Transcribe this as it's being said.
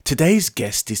Today's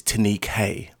guest is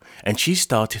Tinique, and she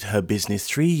started her business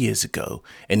 3 years ago.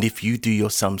 And if you do your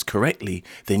sums correctly,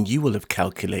 then you will have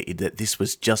calculated that this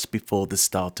was just before the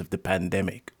start of the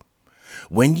pandemic.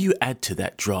 When you add to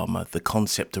that drama the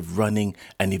concept of running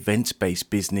an events-based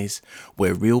business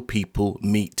where real people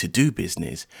meet to do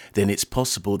business, then it's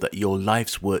possible that your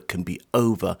life's work can be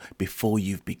over before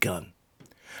you've begun.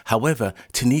 However,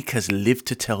 Tinique has lived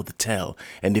to tell the tale,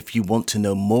 and if you want to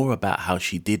know more about how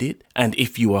she did it, and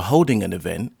if you are holding an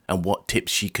event and what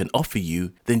tips she can offer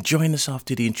you, then join us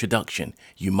after the introduction.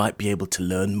 You might be able to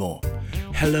learn more.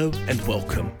 Hello and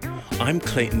welcome. I'm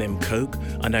Clayton M. Coke,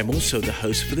 and I'm also the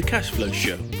host for The Cashflow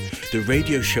Show, the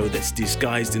radio show that's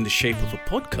disguised in the shape of a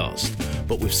podcast,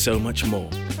 but with so much more.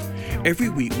 Every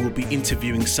week we'll be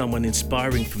interviewing someone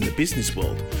inspiring from the business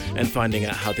world and finding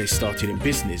out how they started in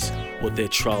business, what their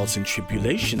trials and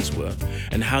tribulations were,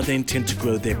 and how they intend to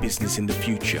grow their business in the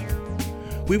future.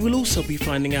 We will also be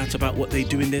finding out about what they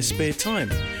do in their spare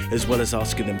time, as well as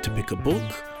asking them to pick a book,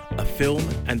 a film,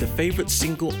 and a favourite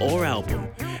single or album,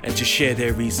 and to share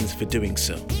their reasons for doing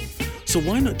so. So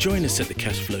why not join us at The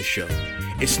Cashflow Show?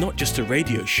 It's not just a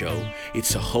radio show,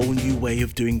 it's a whole new way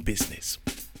of doing business.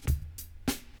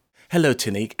 Hello,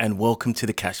 Tinique, and welcome to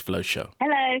The Cashflow Show.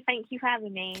 Hello, thank you for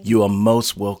having me. You are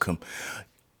most welcome.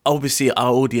 Obviously,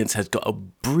 our audience has got a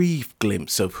brief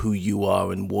glimpse of who you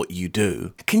are and what you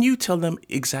do. Can you tell them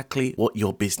exactly what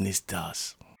your business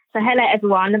does? So hello,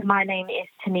 everyone. My name is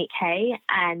Tinique Hay,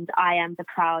 and I am the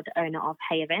proud owner of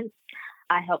Hay Events.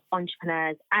 I help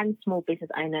entrepreneurs and small business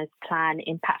owners plan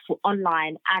impactful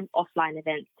online and offline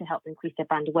events to help increase their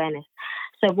brand awareness.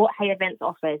 So what Hay Events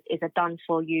offers is a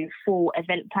done-for-you full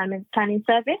event planning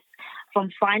service, from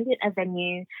finding a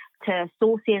venue to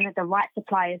sourcing the right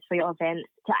suppliers for your event,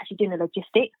 to actually doing the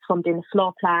logistics, from doing the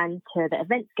floor plan to the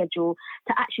event schedule,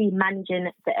 to actually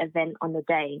managing the event on the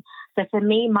day. So for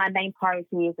me, my main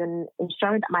priority is in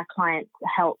ensuring that my clients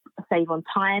help save on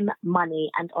time, money,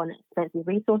 and on expensive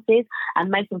resources, and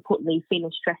most importantly,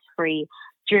 feeling stress-free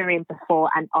during,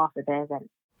 before, and after the event.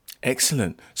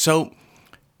 Excellent. So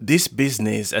this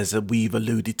business, as we've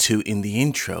alluded to in the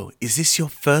intro, is this your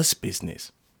first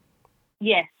business?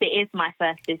 Yes, it is my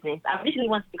first business. I originally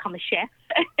wanted to become a chef.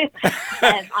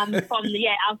 I'm from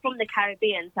the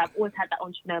Caribbean, so I've always had that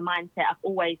entrepreneur mindset. I've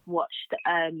always watched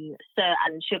Sir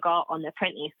Alan Sugar on The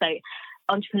Apprentice, so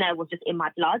entrepreneur was just in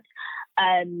my blood.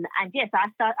 And yes,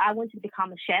 I wanted to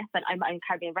become a chef and own my own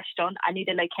Caribbean restaurant. I knew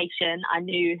the location, I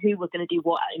knew who was going to do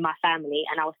what in my family,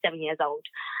 and I was 7 years old.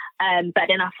 But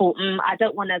then I thought, I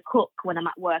don't want to cook when I'm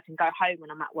at work and go home when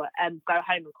I'm at work, go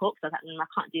home and cook. So I was like,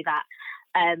 I can't do that.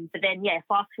 But then,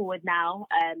 fast forward now,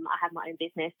 I have my own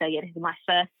business. So this is my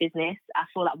first business. I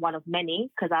feel like one of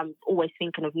many, because I'm always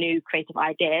thinking of new creative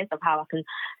ideas of how I can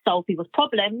solve people's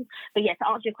problems. But to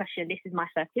answer your question, this is my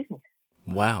first business.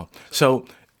 Wow. So,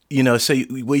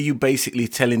 were you basically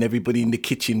telling everybody in the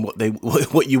kitchen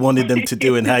what you wanted them to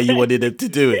do and how you wanted them to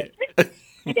do it?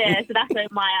 Yeah, so that's where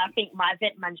my event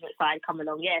management side come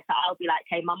along. Yeah, so I'll be like,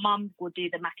 hey, my mum will do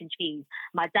the mac and cheese.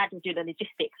 My dad will do the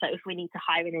logistics. So if we need to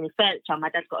hire in any furniture, my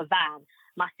dad's got a van.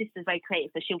 My sister's very creative,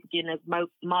 so she'll be doing the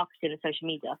marketing and social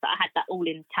media. So I had that all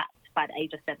intact by the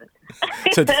age of 7.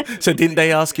 So didn't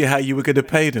they ask you how you were going to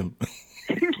pay them?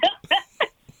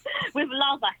 With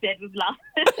love, I said, with love.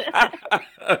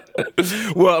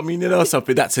 Well, I mean,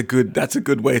 something that's a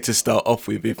good way to start off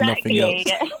with, if nothing else.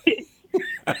 Yeah.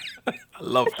 I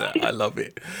love that. I love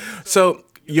it. So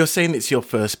you're saying it's your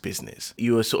first business.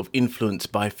 You were sort of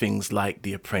influenced by things like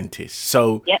The Apprentice.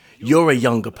 So Yep. You're a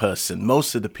younger person.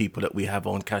 Most of the people that we have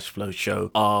on Cashflow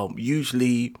Show are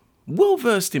usually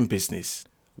well-versed in business.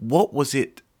 What was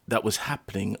it that was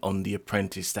happening on The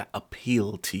Apprentice that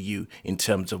appealed to you in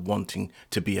terms of wanting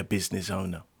to be a business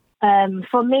owner?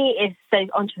 For me, it's those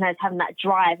entrepreneurs having that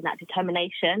drive and that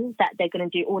determination that they're going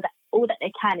to do all that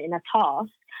they can in a task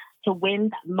to win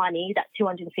that money, that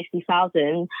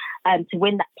 250,000, to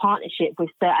win that partnership with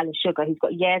Sir Alan Sugar, who's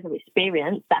got years of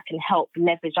experience that can help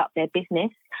leverage up their business.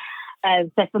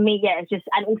 So for me, it's just,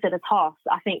 and also the tasks.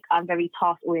 I think I'm very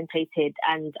task orientated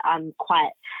and I'm quite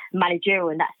managerial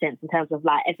in that sense, in terms of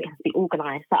like everything has to be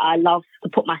organised. So I love to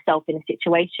put myself in a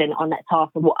situation on that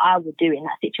task and what I would do in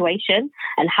that situation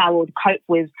and how I would cope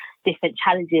with different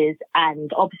challenges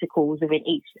and obstacles within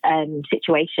each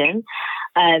situation.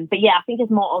 But I think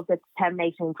it's more of the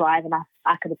determination and drive, and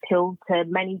I could appeal to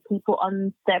many people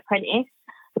on The Apprentice,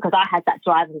 because I had that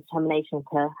drive and determination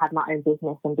to have my own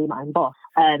business and be my own boss.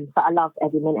 So I love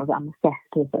every minute of it. I'm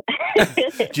obsessed with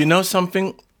it. Do you know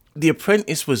something? The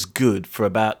Apprentice was good for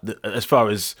about, as far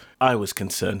as I was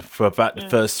concerned, for about the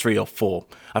first 3 or 4.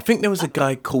 I think there was a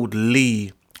guy called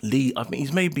Lee Lee, I think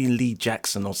he's maybe Lee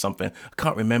Jackson or something. I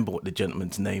can't remember what the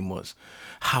gentleman's name was.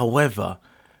 However,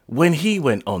 when he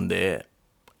went on there,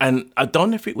 and I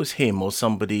don't know if it was him or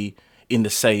somebody in the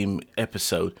same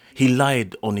episode, he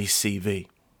lied on his CV.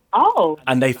 Oh.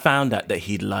 And they found out that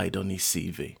he'd lied on his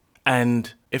CV.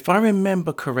 And if I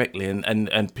remember correctly,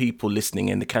 and people listening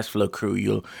in the cash flow crew,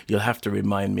 you'll have to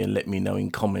remind me and let me know in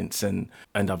comments and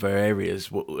other areas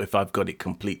if I've got it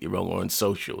completely wrong, or on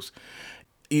socials.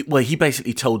 He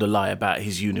basically told a lie about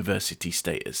his university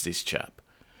status, this chap.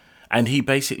 And he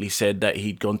basically said that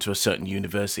he'd gone to a certain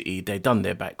university, they'd done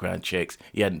their background checks,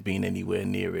 he hadn't been anywhere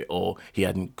near it, or he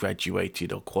hadn't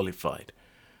graduated or qualified.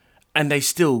 And they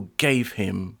still gave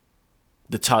him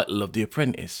the title of The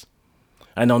Apprentice.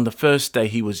 And on the first day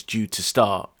he was due to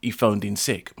start, he phoned in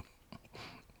sick.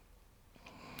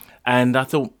 And I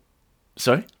thought,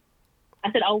 sorry?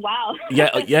 I said, oh, wow.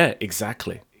 Yeah,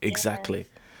 exactly.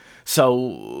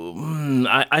 So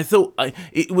I thought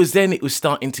it was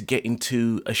starting to get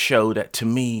into a show that to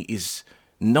me is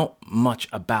not much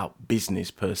about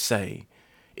business per se.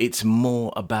 It's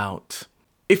more about,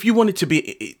 if you wanted to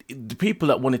be, the people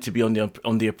that wanted to be on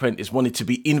the Apprentice wanted to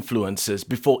be influencers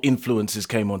before influencers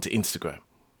came onto Instagram.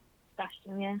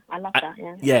 Yeah, I love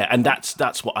that. Yeah, and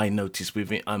that's what I noticed with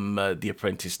The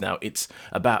Apprentice now. It's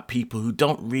about people who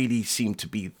don't really seem to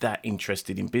be that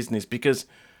interested in business because,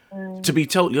 to be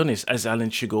totally honest, as Alan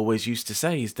Sugar always used to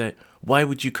say, is that why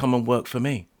would you come and work for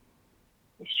me?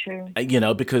 It's true.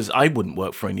 Because I wouldn't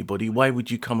work for anybody. Why would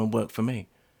you come and work for me?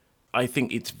 I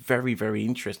think it's very, very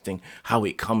interesting how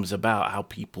it comes about, how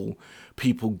people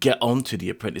get onto The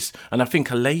Apprentice. And I think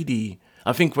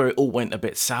where it all went a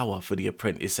bit sour for The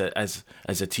Apprentice as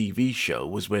a TV show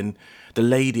was when the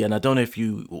lady, and I don't know if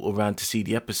you were around to see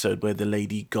the episode where the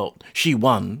lady she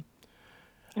won,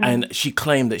 and she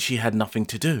claimed that she had nothing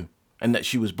to do and that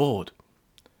she was bored.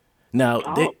 Now,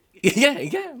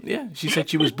 yeah, she said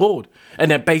she was bored.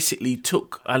 And they basically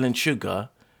took Alan Sugar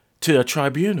to a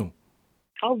tribunal.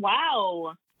 Oh,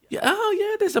 wow. Yeah,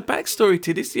 there's a backstory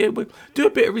to this. Yeah, we'll do a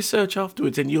bit of research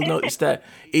afterwards and you'll notice that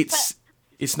it's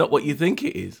not what you think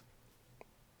it is.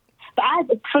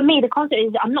 But for me, the concept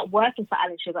is I'm not working for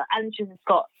Alan Sugar. Alan Sugar's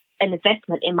got an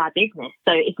investment in my business.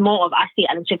 So it's more of, I see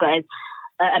Alan Sugar as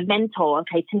a mentor.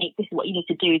 Okay, Tinique, this is what you need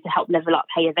to do to help level up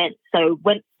Hay Events. So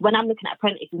when I'm looking at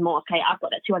Apprentice, it's more, okay, I've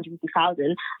got that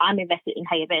 250,000. I'm invested in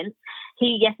Hay Events.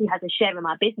 He has a share in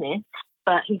my business,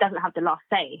 but he doesn't have the last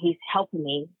say. He's helping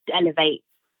me to elevate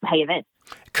Hay Events.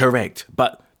 Correct.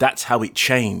 But that's how it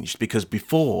changed, because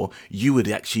before you would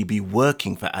actually be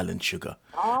working for Alan Sugar.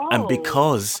 Oh. And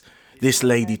because this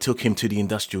lady took him to the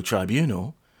industrial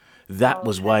tribunal, that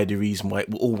was why the reason why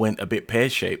it all went a bit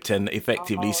pear-shaped and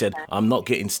effectively said, I'm not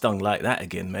getting stung like that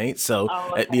again, mate. So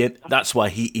at the end, that's why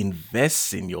he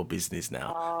invests in your business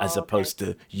now, as opposed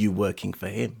to you working for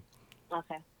him.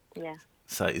 Okay, yeah.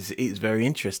 So it's very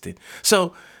interesting.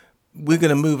 So we're going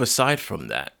to move aside from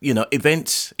that.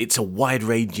 Events, it's a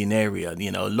wide-ranging area.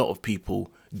 A lot of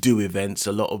people do events.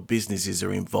 A lot of businesses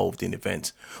are involved in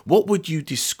events. What would you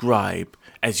describe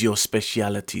as your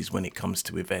specialities when it comes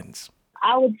to events?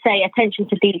 I would say attention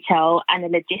to detail and the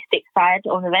logistics side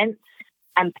of events,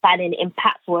 and planning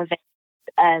impactful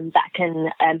events that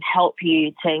can help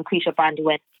you to increase your brand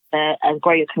awareness and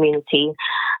grow your community.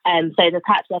 So the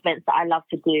types of events that I love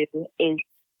to do is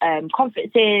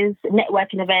conferences,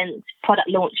 networking events, product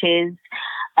launches,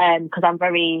 because I'm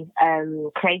very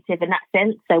creative in that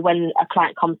sense. So when a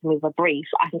client comes to me with a brief,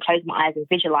 I can close my eyes and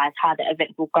visualize how the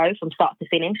event will go from start to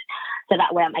finish. So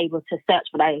that way I'm able to search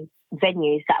for those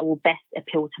venues that will best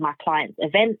appeal to my client's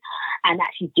event and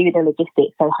actually do the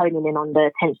logistics. So honing in on the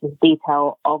attention to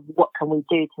detail of what can we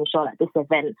do to ensure that this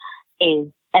event is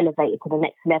elevated to the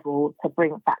next level to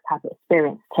bring that type of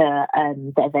experience to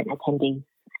the event attendees.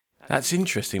 That's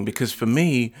interesting, because for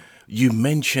me, you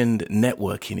mentioned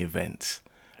networking events,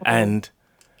 and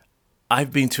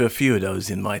I've been to a few of those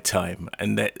in my time,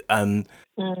 and that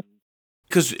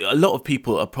because a lot of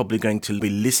people are probably going to be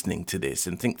listening to this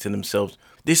and think to themselves,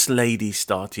 this lady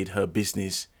started her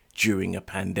business during a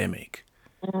pandemic.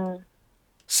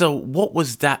 So what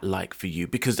was that like for you?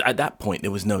 Because at that point,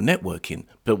 there was no networking,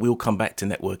 but we'll come back to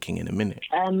networking in a minute.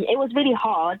 It was really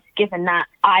hard, given that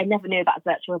I never knew about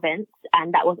virtual events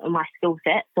and that wasn't my skill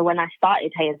set. So when I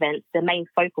started Hay Events, the main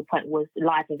focal point was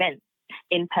live events,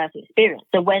 in-person experience.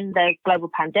 So when the global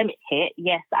pandemic hit,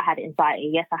 yes, I had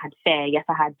anxiety, yes, I had fear, yes,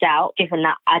 I had doubt, given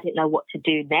that I didn't know what to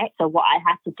do next. So what I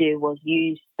had to do was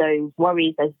use those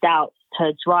worries, those doubts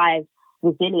to drive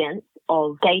resilience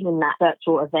of gaining that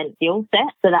virtual event skill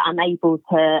set so that I'm able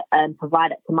to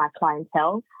provide it to my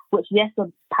clientele which, yes,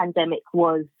 the pandemic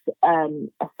was a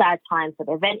sad time for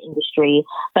the event industry,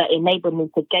 but enabled me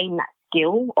to gain that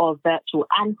skill of virtual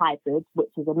and hybrid, which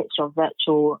is a mixture of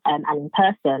virtual and in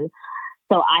person.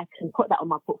 So I can put that on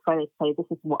my portfolio to say, this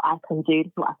is what I can do,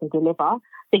 this is what I can deliver.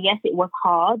 So yes, it was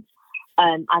hard.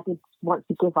 I did want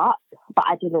to give up, but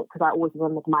I didn't, because I always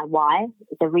remembered my why,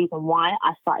 the reason why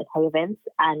I started Hey Events,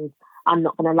 and I'm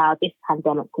not going to allow this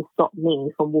pandemic to stop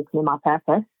me from walking in my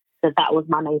purpose. So that was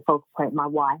my main focal point, my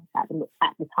why at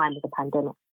the time of the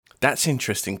pandemic. That's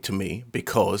interesting to me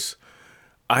because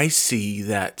I see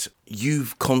that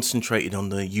you've concentrated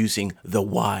on using the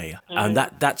why. And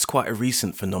that's quite a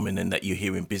recent phenomenon that you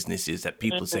hear in businesses, that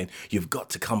people saying, you've got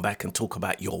to come back and talk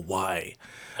about your why.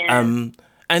 Yeah.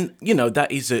 And, you know,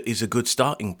 that is a good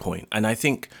starting point. And I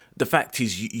think the fact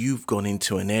is you've gone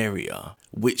into an area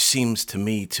which seems to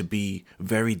me to be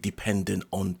very dependent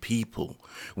on people.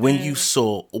 When you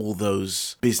saw all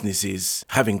those businesses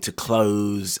having to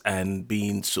close and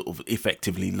being sort of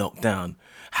effectively locked down,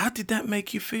 how did that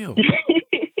make you feel?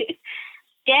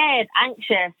 Scared,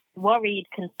 anxious, worried,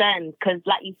 concerned, because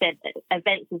like you said,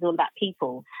 events is all about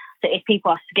people. So if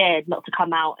people are scared not to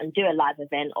come out and do a live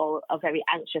event, or are very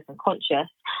anxious and conscious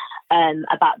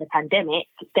about the pandemic,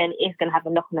 then it's going to have a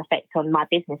knock-on effect on my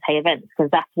business, Hey Events,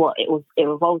 because that's what it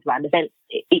revolves around. Events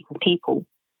equals people.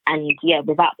 And yeah,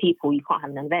 without people, you can't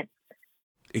have an event.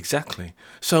 Exactly.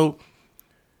 So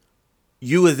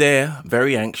you were there,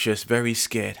 very anxious, very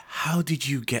scared. How did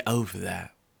you get over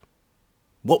that?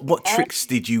 What tricks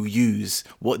did you use?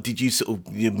 What did you sort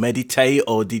of meditate,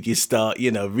 or did you start,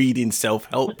 reading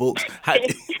self-help books? How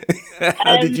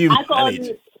did you manage?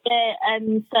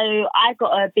 So I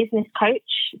got a business coach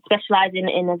specialising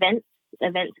in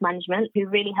events management, who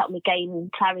really helped me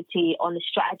gain clarity on the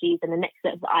strategies and the next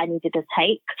steps that I needed to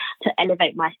take to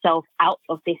elevate myself out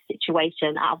of this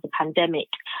situation, out of the pandemic,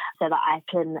 so that I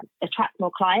can attract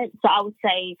more clients. So I would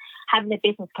say having a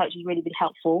business coach has really been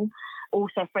helpful.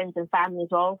 Also friends and family as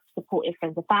well, supportive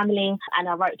friends and family. And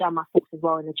I wrote down my thoughts as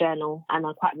well in the journal, and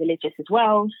I'm quite religious as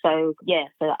well. So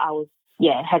I was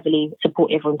heavily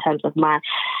supportive in terms of my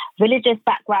religious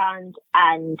background,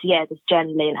 and just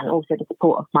journaling, and also the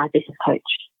support of my business coach.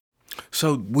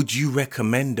 So would you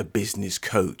recommend a business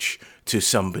coach to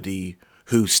somebody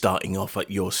who's starting off at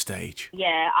your stage?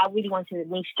 Yeah, I really wanted to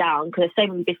niche down, because there's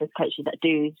so many business coaches that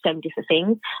do so many different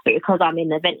things. But because I'm in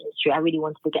the event industry, I really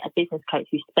wanted to get a business coach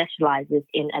who specialises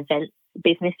in event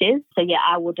businesses. So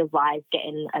I would advise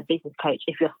getting a business coach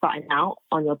if you're starting out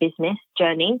on your business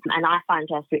journey. And I found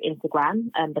her through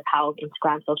Instagram, the power of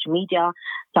Instagram, social media.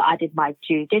 So I did my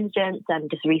due diligence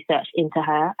and just research into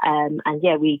her.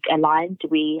 We aligned.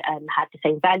 We had the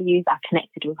same values. I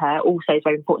connected with her. Also, it's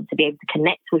very important to be able to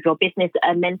connect with your business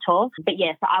mentor. But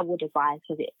so I would advise,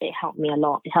 because it helped me a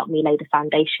lot. It helped me lay the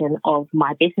foundation of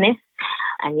my business,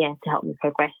 and to help me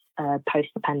progress post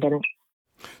the pandemic.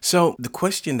 So the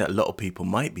question that a lot of people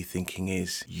might be thinking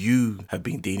is, you have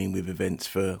been dealing with events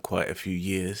for quite a few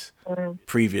years,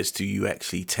 previous to you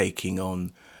actually taking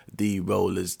on the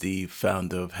role as the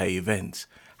founder of Hey Events.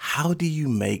 How do you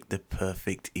make the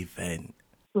perfect event?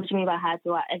 What do you mean by how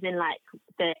do I, as in like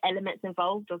the elements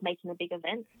involved of making a big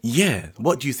event? Yeah,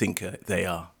 what do you think they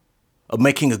are? Of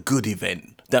making a good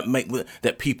event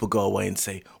that people go away and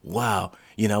say, wow,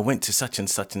 I went to such and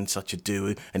such a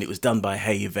do, and it was done by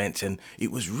Hey Events, and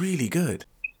it was really good.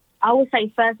 I would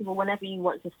say, first of all, whenever you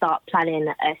want to start planning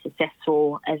a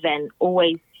successful event,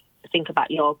 always think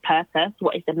about your purpose.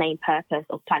 What is the main purpose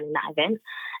of planning that event?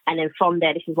 And then from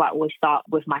there, this is why I always start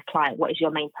with my client. What is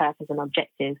your main purpose and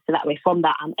objective? So that way, from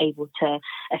that, I'm able to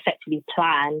effectively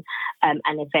plan an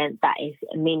event that is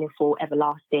meaningful,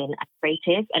 everlasting, and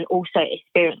creative. And also,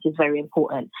 experience is very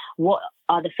important. What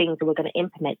are the things that we're going to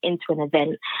implement into an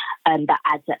event that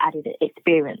adds an added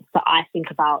experience? So I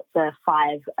think about our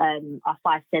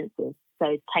five senses.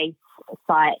 So taste,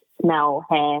 sight, smell,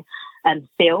 hair,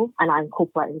 feel, and I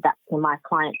incorporate that in my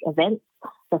client's events.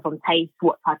 So from taste,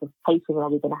 what type of tasting are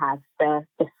we going to have?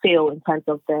 The feel in terms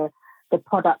of the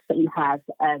products that you have,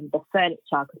 the furniture,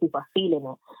 because people are feeling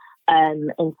it.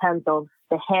 In terms of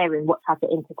the hearing, what type of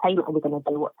entertainment are we going to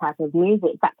do? What type of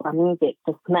music, background music,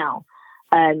 the smell.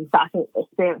 So I think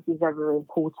experience is very, very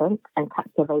important, and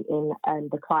captivating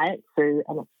the client through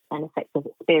an effective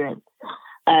experience.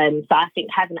 So I think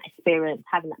having that experience,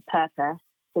 having that purpose,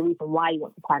 the reason why you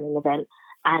want to plan an event,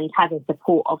 and having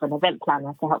support of an event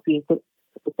planner to help you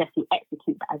successfully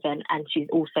execute that event. And she's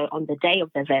also on the day of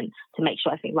the event to make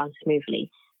sure everything runs smoothly.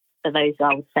 So those,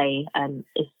 I would say,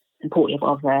 is supportive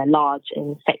of a large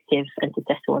and effective and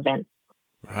successful event.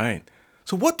 Right.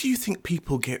 So what do you think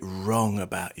people get wrong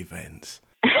about events?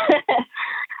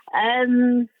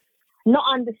 not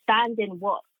understanding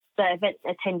what the event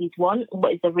attendees want,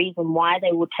 what is the reason why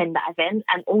they will attend that event.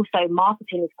 And also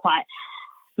marketing is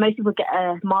most people get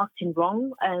marketing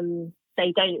wrong.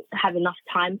 They don't have enough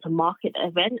time to market the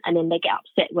event, and then they get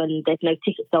upset when there's no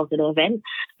ticket sales at the event.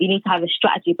 You need to have a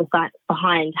strategy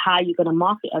behind how you're going to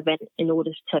market an event in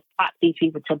order to attract these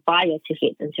people to buy your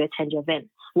tickets and to attend your event.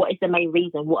 What is the main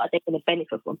reason? What are they going to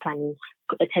benefit from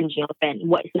attending your event?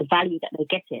 What is the value that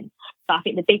they're getting? So I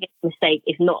think the biggest mistake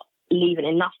is not leaving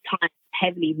enough time to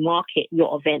heavily market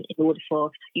your event in order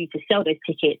for you to sell those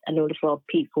tickets and in order for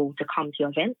people to come to your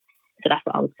event. So that's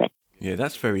what I would say. Yeah,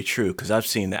 that's very true, because I've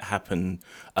seen that happen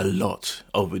a lot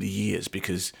over the years,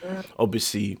 because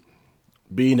obviously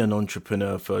being an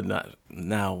entrepreneur for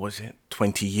now,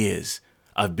 20 years,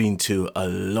 I've been to a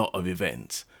lot of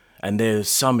events, and there's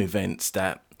some events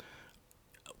that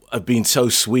have been so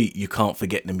sweet you can't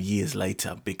forget them years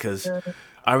later, because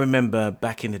I remember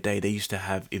back in the day they used to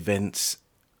have events.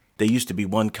 There used to be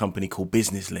one company called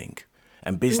Business Link.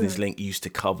 And Business Link used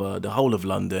to cover the whole of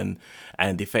London,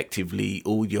 and effectively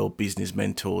all your business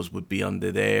mentors would be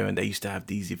under there, and they used to have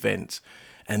these events.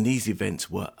 And these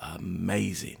events were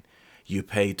amazing. You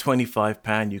pay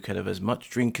 £25, you can have as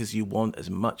much drink as you want, as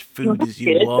much food as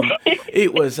you want.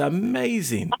 It was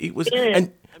amazing. It was,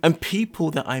 and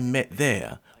people that I met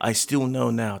there, I still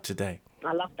know now today.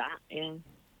 I love that, yeah.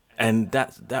 And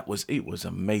it was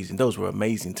amazing. Those were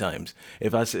amazing times.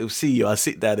 If I see you, I'll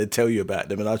sit down and tell you about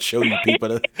them, and I'll show you people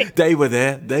that they were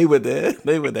there.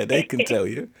 They can tell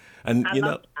you. And I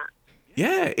love that.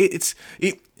 Yeah,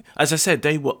 as I said,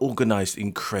 they were organized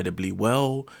incredibly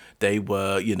well. They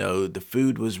were, the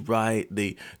food was right,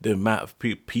 the amount of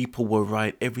people were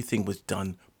right, everything was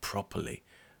done properly.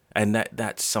 And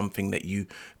that's something that you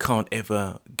can't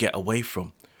ever get away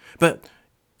from. But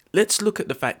let's look at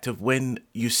the fact of when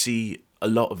you see a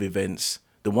lot of events,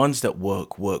 the ones that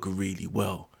work really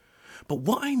well. But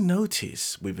what I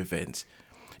notice with events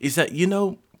is that,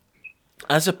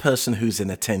 as a person who's an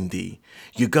attendee,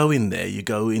 you go in there, you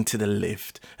go into the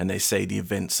lift, and they say the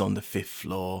event's on the 5th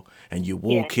floor, and you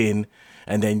walk in,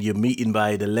 and then you're meeting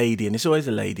by the lady, and it's always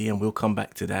a lady, and we'll come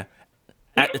back to that,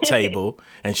 at the table,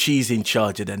 and she's in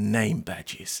charge of the name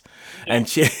badges.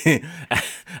 And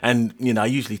I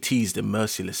usually tease them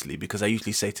mercilessly, because I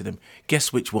usually say to them,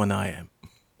 guess which one I am?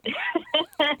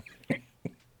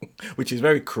 Which is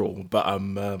very cruel, but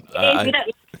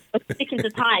sticking to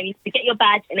time, you get your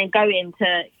badge and then go in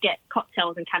to get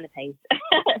cocktails and canapes.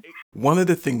 One of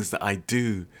the things that I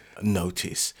do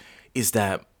notice is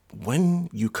that when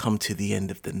you come to the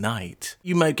end of the night,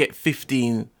 you might get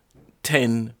 15,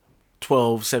 10,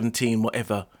 12, 17,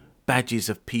 whatever, badges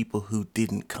of people who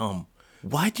didn't come.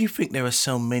 Why do you think there are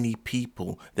so many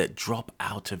people that drop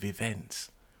out of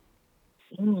events?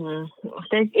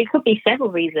 It could be several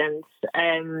reasons.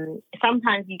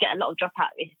 Sometimes you get a lot of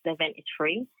dropout if the event is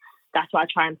free. That's why I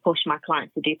try and push my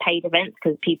clients to do paid events,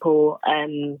 because people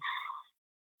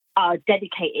are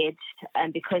dedicated,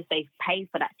 and because they've paid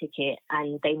for that ticket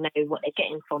and they know what they're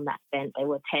getting from that event, they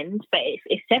will attend. But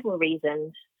it's several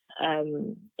reasons.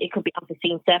 It could be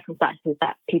unforeseen circumstances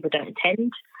that people don't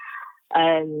attend.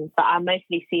 But I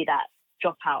mostly see that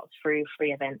dropouts through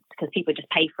free events, because people just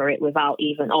pay for it without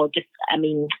even,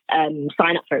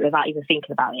 sign up for it without even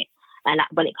thinking about it. And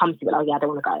when it comes to it, I don't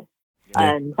want to go.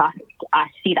 Yeah. So I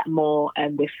see that more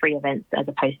with free events as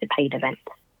opposed to paid events.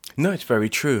 No, it's very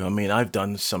true. I mean, I've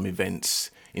done some events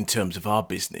in terms of our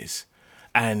business,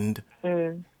 and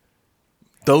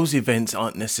those events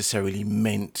aren't necessarily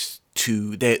meant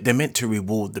to, they're meant to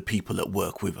reward the people that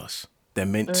work with us. They're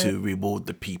meant to reward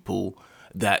the people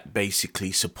that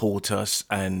basically support us,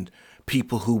 and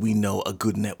people who we know are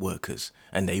good networkers,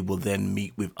 and they will then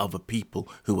meet with other people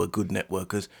who are good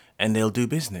networkers, and they'll do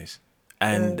business.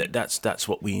 And that's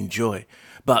what we enjoy.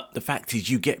 But the fact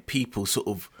is, you get people sort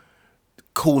of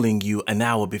calling you an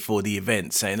hour before the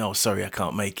event saying, oh, sorry, I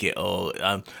can't make it, or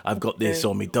I've got this,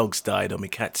 or my dog's died, or my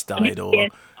cat's died, or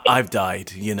I've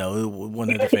died, one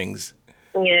of the things.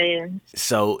 Yeah.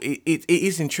 So it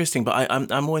is interesting, but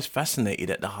I'm always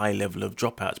fascinated at the high level of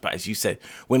dropouts. But as you said,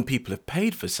 when people have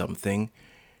paid for something,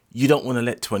 you don't want to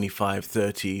let 25,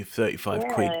 30, 35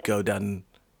 quid go down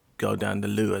the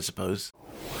loo, I suppose.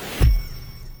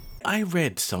 I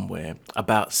read somewhere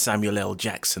about Samuel L.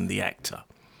 Jackson, the actor.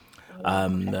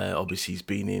 Obviously, he's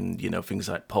been in, things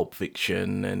like Pulp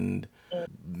Fiction and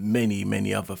many,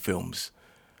 many other films.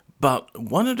 But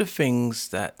one of the things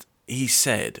that he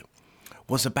said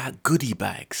was about goodie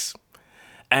bags.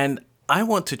 And I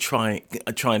want to try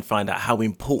and find out how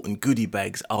important goodie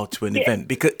bags are to an event,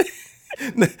 because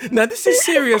now this is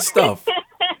serious stuff.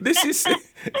 This is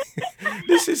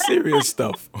serious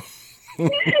stuff.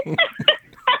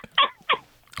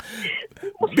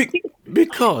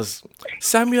 Because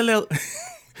Samuel L.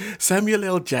 Samuel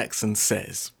L. Jackson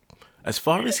says, as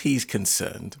far as he's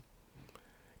concerned,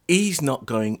 he's not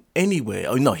going anywhere.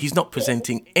 Oh no, he's not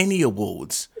presenting any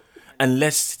awards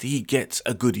unless he gets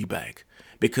a goodie bag.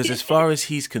 Because as far as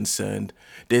he's concerned,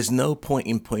 there's no point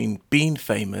in being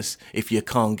famous if you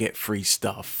can't get free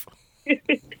stuff.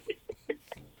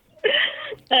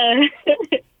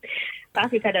 I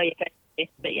think I know you're going to this,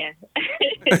 but yeah.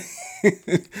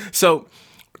 So,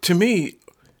 to me,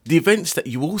 the events that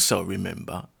you also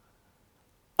remember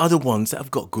are the ones that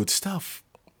have got good stuff.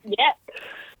 Yep.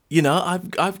 You know,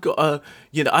 I've got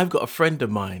a friend of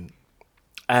mine,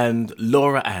 and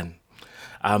Laura Ann.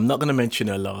 I'm not going to mention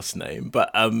her last name,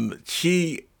 but I'm going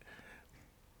to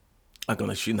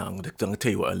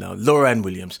tell you what her name. Laura Ann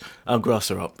Williams. I'll grass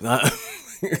her up.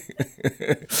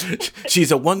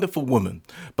 She's a wonderful woman,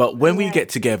 but when we get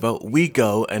together, we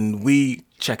go and we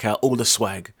check out all the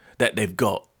swag that they've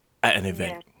got at an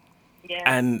event. Yeah.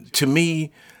 And to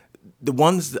me, the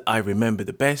ones that I remember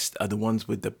the best are the ones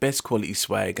with the best quality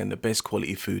swag and the best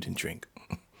quality food and drink.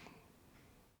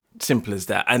 Simple as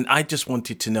that. And I just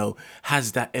wanted to know,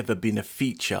 has that ever been a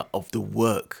feature of the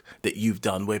work that you've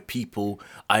done where people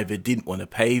either didn't want to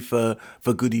pay for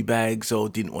goodie bags or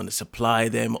didn't want to supply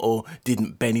them or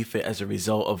didn't benefit as a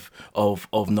result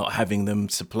of not having them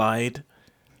supplied?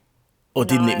 Or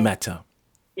didn't it matter?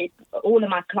 All of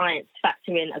my clients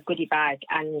factor in a goodie bag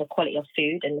and the quality of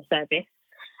food and the service.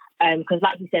 Because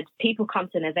like you said, people come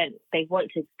to an event, they want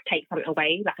to take something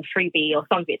away, like a freebie or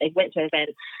something. They went to an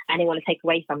event and they want to take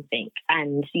away something.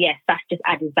 And yes, that's just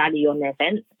added value on the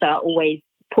event. So I always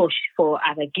push for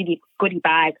either goodie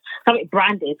bag, something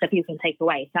branded so people can take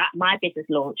away. So at my business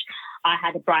launch, I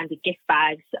had a branded gift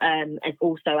bags, and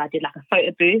also I did like a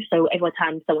photo booth. So every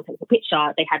time someone takes a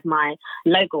picture, they had my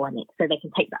logo on it so they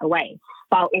can take that away.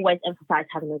 But I always emphasize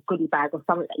having a goodie bag or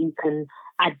something that you can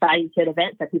add value to an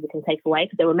event so people can take away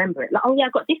because they remember it. Like, oh yeah, I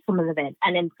got this from an event.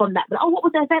 And then from that, oh, what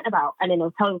was the event about? And then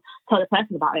they'll tell the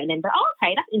person about it and then, oh,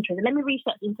 okay, that's interesting. Let me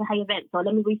research into Hay events or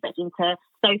let me research into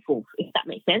so forth, if that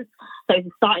makes sense. So it's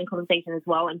a starting conversation as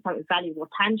well and something valuable or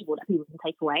tangible that people can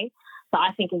take away. So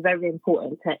I think it's very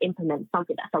important to implement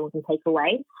something that someone can take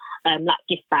away, like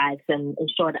gift bags, and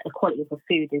ensure that the quality of the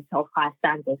food is of high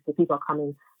standards. So people are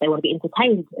coming, they want to be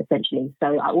entertained, essentially.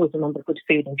 So I always remember good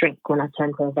food and drink when I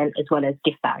turn to an event, as well as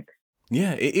gift bags.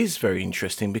 Yeah, it is very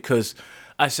interesting because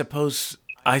I suppose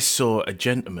I saw a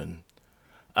gentleman,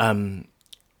 and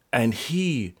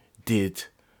he did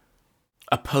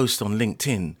a post on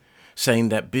LinkedIn saying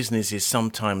that businesses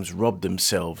sometimes rob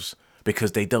themselves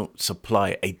because they don't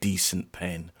supply a decent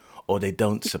pen or they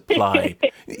don't supply,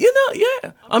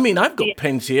 yeah. I mean, I've got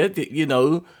pens here that,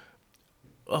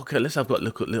 okay, I'm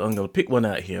going to pick one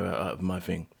out here out of my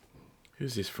thing.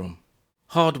 Who's this from?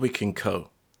 Hardwick &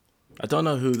 Co. I don't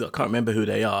know I can't remember who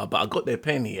they are, but I got their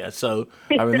pen here, so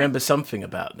I remember something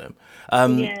about them.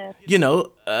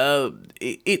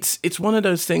 It's one of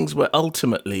those things where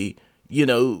ultimately,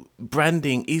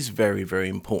 branding is very, very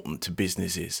important to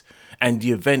businesses. And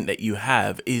the event that you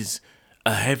have is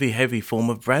a heavy, heavy form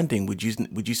of branding. Would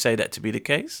you say that to be the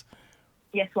case?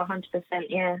 Yes, 100%.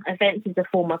 Yeah, events is a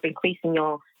form of increasing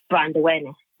your brand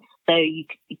awareness. So you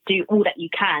do all that you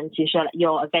can to ensure that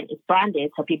your event is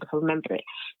branded so people can remember it.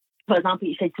 For example,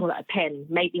 you said something like a pen,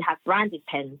 maybe have branded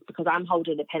pens, because I'm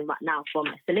holding a pen right now from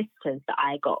a solicitor's that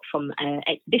I got from an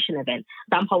exhibition event.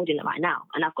 So I'm holding it right now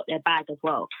and I've got their bag as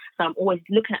well. So I'm always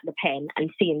looking at the pen and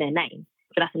seeing their name.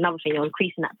 So that's another thing, you're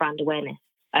increasing that brand awareness.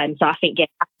 So I think,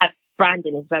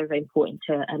 branding is very, very important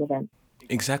to an event.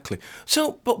 Exactly.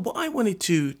 So, but what I wanted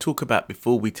to talk about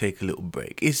before we take a little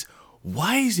break is,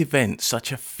 why is events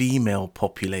such a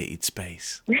female-populated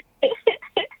space?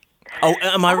 Oh,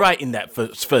 am I right in that,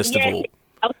 first of all?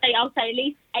 I'll say at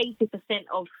least 80%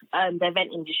 of the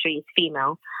event industry is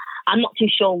female. I'm not too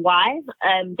sure why.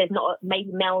 There's not,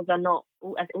 maybe males are not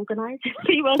as organised as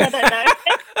females, I don't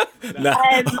know.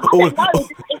 I don't know.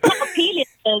 It's not appealing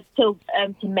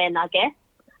to men, I guess.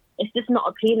 It's just not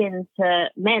appealing to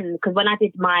men, because when I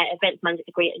did my events management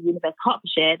degree at University of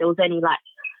Hertfordshire, there was only like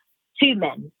 2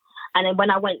 men. And then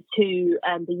when I went to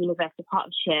the University of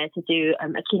Hertfordshire to do a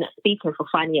keynote speaker for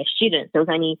final year students, there was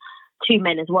only 2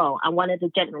 men as well. And one of the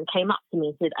gentlemen came up to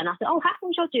me and I said, oh, how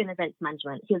come you're doing events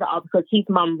management? He was like, oh, because his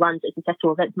mum runs a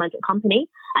successful events management company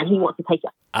and he wants to take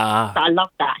it. So I love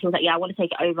that. He was like, yeah, I want to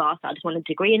take it over. So I just want a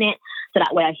degree in it. So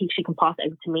that way she can pass it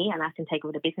over to me and I can take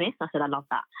over the business. I said, I love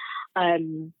that.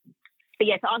 But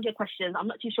yeah, to answer your question, I'm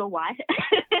not too sure why.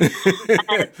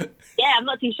 I'm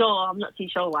not too sure. I'm not too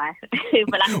sure why.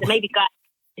 But like, maybe guys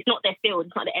It's not their field.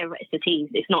 It's not their area of expertise.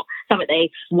 It's not something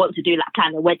they want to do, like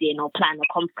plan a wedding or plan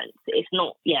a conference. It's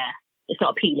not. Yeah, it's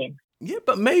not appealing. Yeah,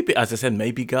 but maybe, as I said,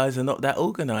 maybe guys are not that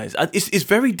organized. It's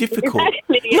very difficult.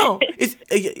 Exactly, yeah. No,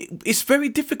 it's very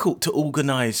difficult to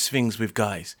organize things with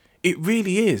guys. It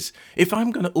really is. If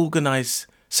I'm going to organize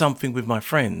something with my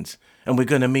friends and we're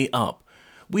going to meet up,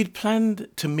 we'd planned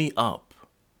to meet up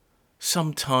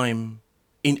sometime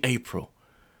in April.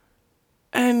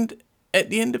 And at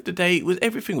the end of the day,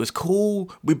 everything was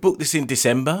cool. We booked this in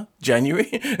December,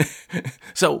 January.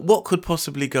 So what could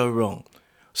possibly go wrong?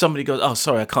 Somebody goes, oh,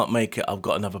 sorry, I can't make it. I've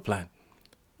got another plan.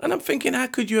 And I'm thinking, how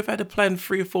could you have had a plan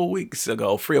 3 or 4 weeks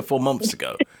ago, or 3 or 4 months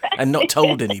ago, and not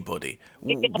told anybody?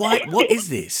 Why? What is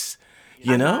this?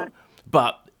 You know?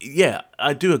 But yeah,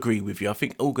 I do agree with you. I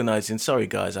think organising. Sorry,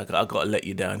 guys, I got to let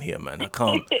you down here, man. I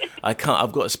can't.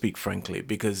 I've got to speak frankly,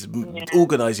 because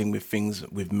organising with things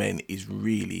with men is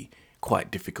really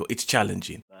quite difficult. It's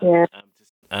challenging, to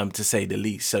say the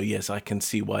least. So yes, I can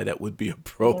see why that would be a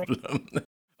problem.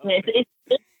 It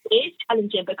is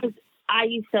challenging because I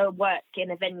used to work in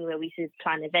a venue where we used to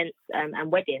plan events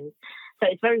and weddings. So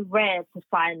it's very rare to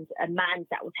find a man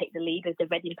that will take the lead of the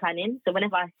wedding planning. So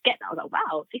whenever I get that, I was like,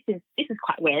 wow, this is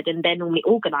quite weird. And they're normally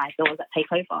organised, the ones that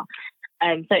take over.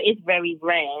 So it's very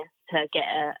rare to get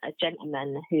a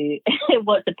gentleman who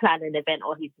wants to plan an event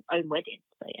or his own wedding.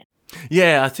 So yeah.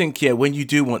 Yeah, I think, when you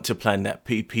do want to plan that,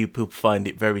 people find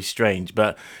it very strange.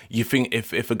 But you think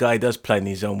if a guy does plan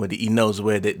his own wedding, he knows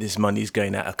where this money is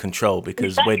going out of control,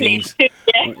 because weddings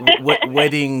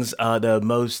weddings are the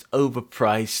most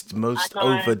overpriced, most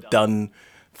overdone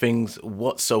things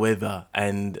whatsoever.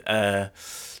 And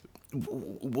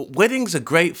weddings are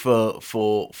great for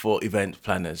event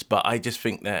planners, but I just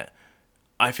think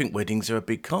I think weddings are a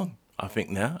big con. I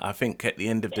think at the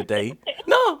end of the day,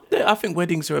 I think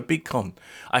weddings are a big con.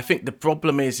 I think the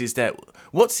problem is that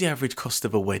what's the average cost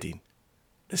of a wedding?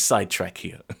 Let's sidetrack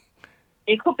here.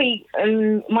 It could be,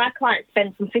 my clients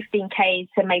spend from 15K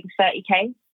to maybe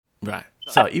 30K. Right.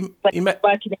 So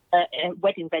working in a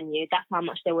wedding venue, that's how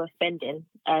much they were spending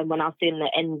when I was doing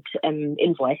the end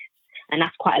invoice, and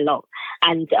that's quite a lot.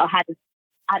 And I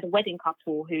had a wedding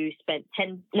couple who spent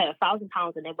 £1,000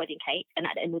 on their wedding cake, and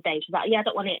at the end of the day, she was like, "Yeah, I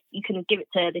don't want it. You can give it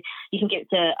to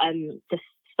the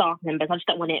staff members. I just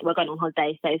don't want it. We're going on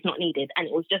holiday, so it's not needed." And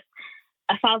it was just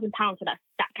 £1,000 for that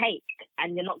cake,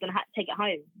 and you're not going to have to take it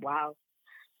home. Wow.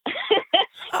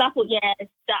 So I thought,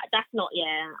 that's not.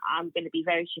 I'm going to be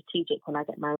very strategic when I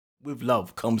get married. With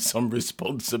love comes some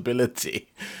responsibility,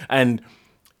 and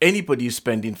anybody who's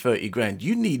spending 30 grand,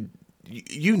 you need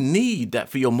that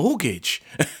for your mortgage.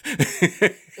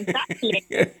 Exactly.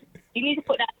 You need to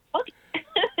put that in the pocket.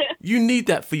 You need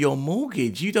that for your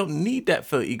mortgage. You don't need that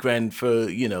 30 grand for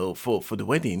the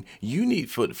wedding. You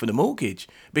need for the mortgage,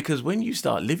 because when you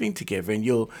start living together and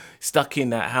you're stuck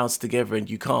in that house together and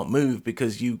you can't move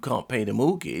because you can't pay the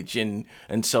mortgage and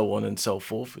so on and so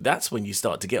forth, that's when you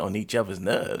start to get on each other's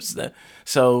nerves.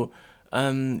 So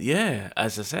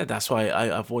as I said, that's why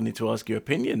I've wanted to ask your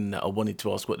opinion. I wanted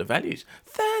to ask what the value is.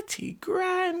 30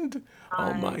 grand.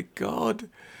 Oh my God.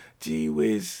 Gee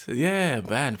whiz. Yeah,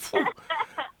 man.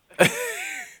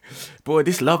 Boy,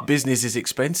 this love business is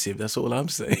expensive. That's all I'm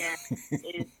saying. Yeah,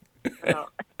 it is.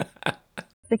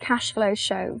 The Cash Flow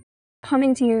Show,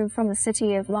 coming to you from the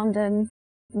city of London.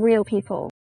 Real people,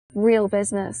 real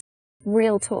business,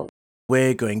 real talk.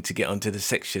 We're going to get onto the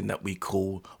section that we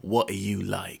call What Are You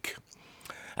Like?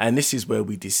 And this is where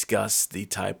we discuss the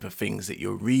type of things that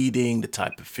you're reading, the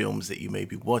type of films that you may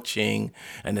be watching,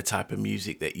 and the type of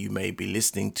music that you may be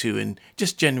listening to, and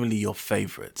just generally your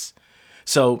favorites.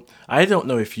 So I don't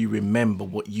know if you remember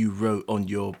what you wrote on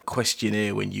your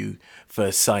questionnaire when you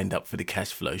first signed up for the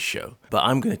Cash Flow Show, but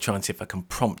I'm going to try and see if I can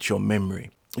prompt your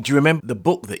memory. Do you remember the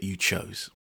book that you chose?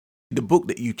 The book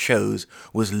that you chose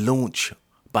was Launch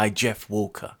by Jeff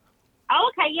Walker. Oh,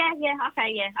 okay, yeah,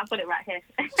 I've got it right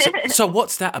here. So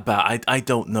what's that about? I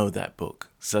don't know that book,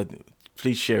 so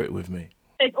please share it with me.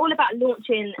 It's all about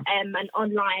launching an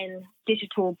online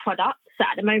digital product. So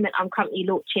at the moment, I'm currently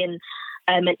launching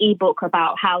an ebook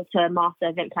about how to master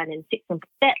event planning in 6 simple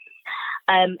steps,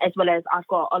 as well as I've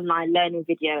got an online learning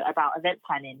video about event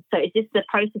planning. So it's just the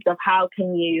process of how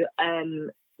can you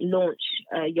launch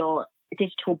your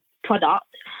digital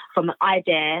product from an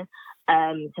idea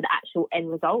to the actual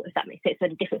end result, if that makes sense. So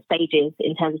the different stages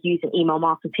in terms of using email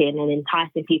marketing and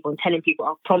enticing people and telling people,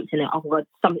 or prompting it, oh, God,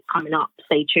 something's coming up,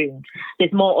 stay tuned.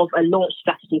 There's more of a launch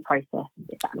strategy process,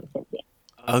 if that makes sense. Yeah.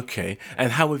 Okay.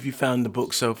 And how have you found the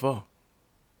book so far?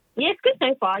 Yeah, it's good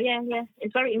so far. Yeah.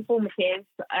 It's very informative,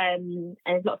 and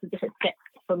there's lots of different steps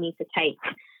for me to take.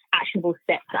 actionable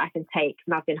steps that I can take,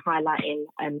 and I've been highlighting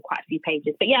quite a few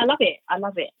pages. But yeah, I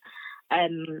love it. I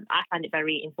find it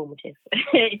very informative.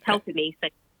 It's helping me. So.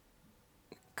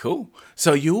 Cool.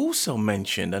 So you also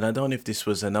mentioned, and I don't know if this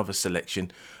was another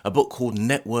selection, a book called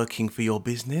Networking for Your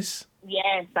Business.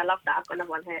 Yes, I love that. I've got another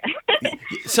one here.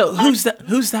 So who's that?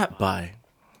 Who's that by?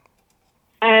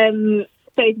 So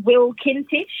it's Will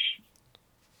Kintish.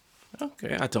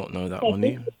 Okay, I don't know that So one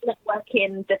this either. is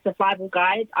Networking, the survival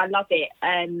guide. I love it.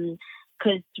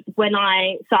 Because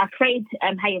I created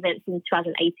Hey Events in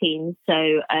 2018.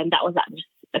 So that was just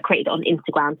created on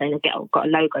Instagram, saying got a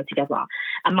logo together.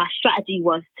 And my strategy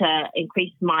was to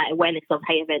increase my awareness of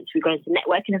Hey Events. We go into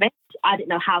networking events. I didn't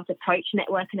know how to approach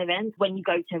networking events. When you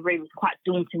go to a room, it's quite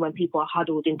daunting when people are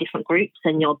huddled in different groups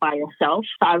and you're by yourself.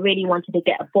 So I really wanted to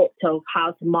get a book of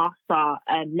how to master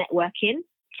networking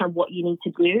and what you need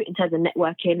to do in terms of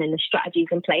networking and the strategies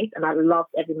in place. And I loved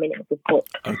every minute of the book.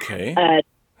 Okay.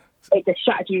 The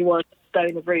strategy was go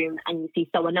in the room and you see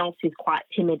someone else who's quite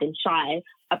timid and shy,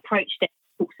 approach them,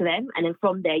 talk to them, and then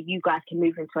from there you guys can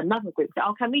move into another group.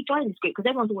 So, can we join this group? Because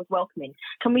everyone's always welcoming.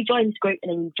 Can we join this group?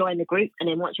 And then you join the group, and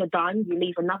then once you're done, you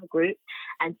leave another group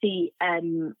and see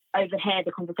overhear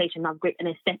the conversation in another group, and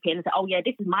then step in and say, oh yeah,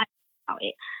 this is my about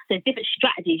it. So there's different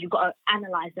strategies. You've got to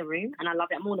analyze the room, and I love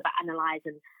it. I'm all about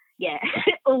analysing, yeah,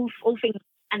 all things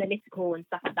analytical and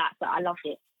stuff like that. So I loved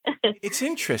it. It's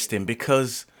interesting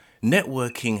because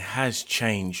networking has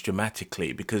changed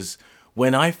dramatically, because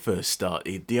when I first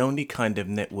started, the only kind of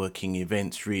networking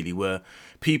events really were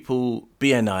people,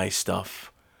 BNI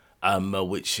stuff,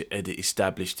 which had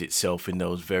established itself in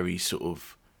those very sort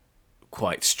of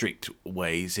quite strict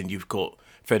ways. And you've got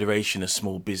Federation of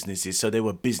Small Businesses, so they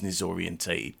were business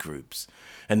orientated groups.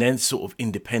 And then sort of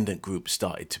independent groups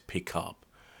started to pick up.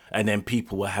 And then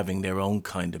people were having their own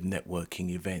kind of networking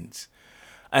events.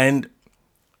 And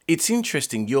it's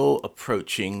interesting, you're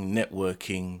approaching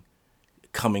networking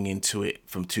coming into it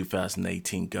from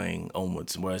 2018 going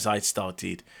onwards, whereas I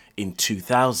started in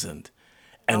 2000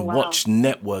 and watched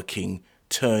networking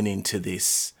turn into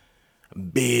this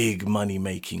big money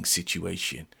making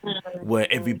situation where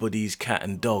everybody's cat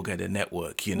and dog at a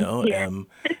network, you know.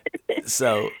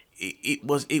 So it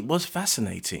was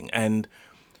fascinating, and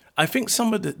I think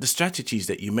some of the strategies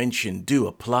that you mentioned do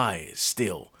apply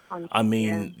still. I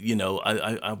mean, you know,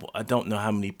 I don't know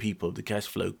how many people, the cash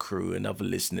flow crew and other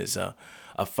listeners are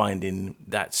finding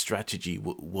that strategy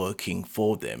working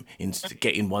for them, in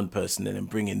getting one person and then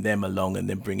bringing them along and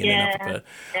then bringing another person.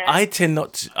 I tend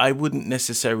not to, I wouldn't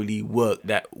necessarily work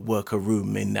a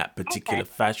room in that particular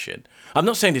fashion. I'm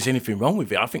not saying there's anything wrong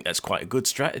with it. I think that's quite a good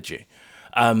strategy.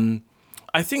 I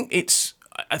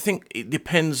think it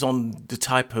depends on the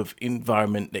type of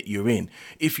environment that you're in.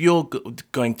 If you're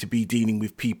going to be dealing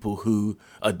with people who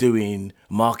are doing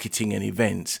marketing and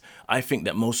events, I think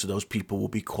that most of those people will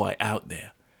be quite out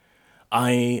there.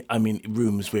 I'm in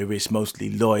rooms where it's mostly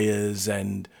lawyers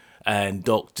and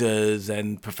doctors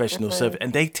and professional service,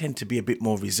 and they tend to be a bit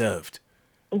more reserved.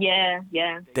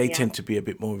 They tend to be a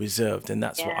bit more reserved, and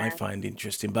that's what I find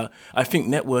interesting. But I think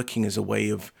networking is a way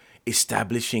of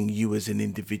establishing you as an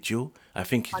individual. I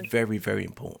think it's very, very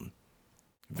important.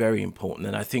 Very important.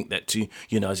 And I think that to,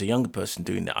 you know, as a younger person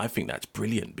doing that, I think that's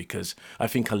brilliant, because I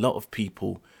think a lot of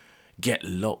people get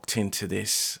locked into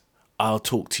this, I'll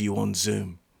talk to you on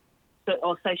Zoom.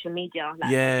 Or social media. Like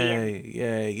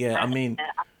Yeah. I mean,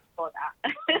 I saw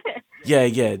that.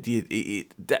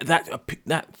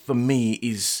 That for me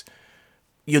is,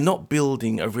 you're not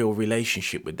building a real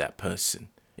relationship with that person.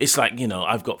 It's like, you know,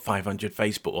 I've got 500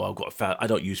 Facebook, or I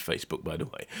don't use Facebook, by the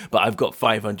way, but I've got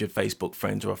 500 Facebook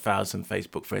friends or 1,000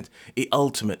 Facebook friends. It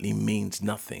ultimately means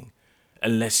nothing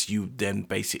unless you then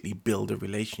basically build a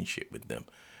relationship with them.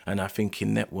 And I think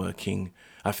in networking,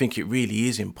 I think it really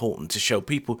is important to show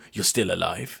people you're still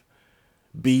alive.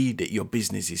 B, that your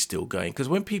business is still going. Because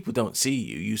when people don't see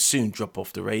you, you soon drop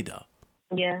off the radar.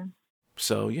 Yeah.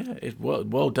 So yeah,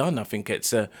 well done. I think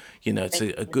it's a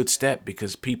good step,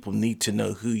 because people need to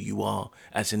know who you are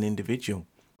as an individual.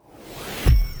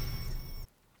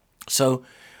 So,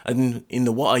 and in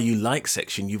the What Are You Like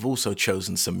section, you've also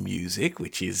chosen some music,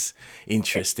 which is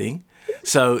interesting.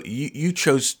 So you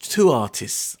chose two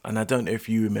artists, and I don't know if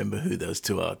you remember who those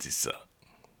two artists are.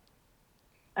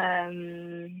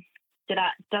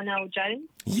 Donnell Jones?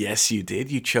 Yes, you did.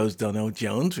 You chose Donnell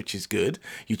Jones, which is good.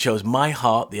 You chose My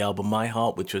Heart, the album My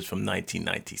Heart, which was from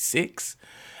 1996.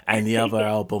 And the other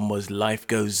album was Life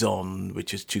Goes On,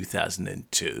 which is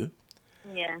 2002.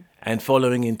 Yeah. And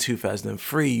following in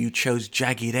 2003, you chose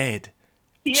Jagged Edge.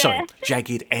 Yeah. Sorry,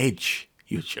 Jagged Edge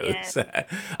you chose.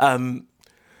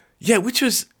 Yeah. Which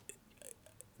was...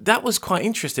 that was quite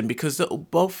interesting because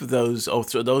both of those, or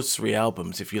those three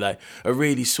albums, if you like, are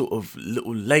really sort of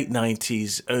little late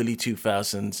 90s, early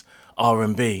 2000s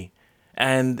R&B.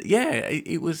 And yeah,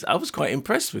 it was. I was quite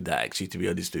impressed with that, actually, to be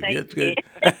honest with you. Thank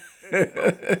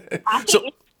you. I So,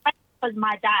 think it's because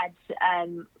my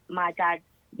dad,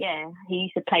 yeah, he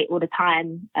used to play it all the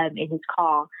time in his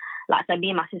car. Like, so me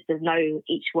and my sisters know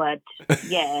each word,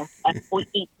 yeah, or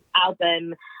each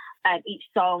album, each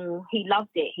song. He loved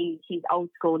it. He's old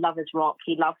school, lovers rock.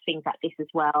 He loves things like this as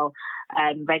well,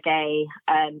 reggae.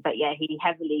 But yeah, he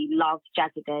heavily loved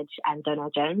Jagged Edge and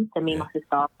Donald Jones. So me and my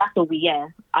sister, that's all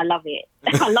I love it.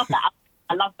 I love that.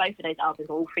 I love both of those albums,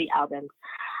 all three albums.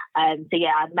 So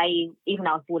yeah, even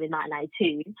though I was born in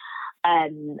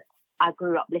 1992, I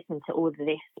grew up listening to all of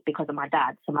this because of my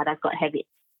dad. So my dad's got heavy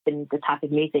in the type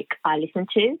of music I listen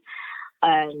to.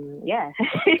 Yeah.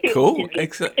 cool.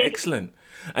 Excellent.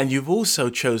 And you've also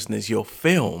chosen as your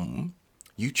film,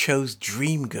 you chose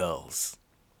Dreamgirls.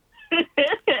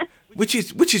 which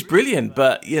is brilliant,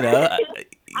 but you know,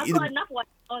 I've got another one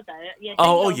though. Yeah,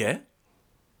 yeah.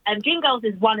 Dreamgirls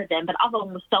is one of them, but the other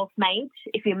one was Self-Made,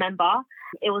 if you remember.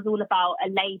 It was all about a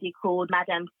lady called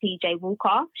Madam C.J.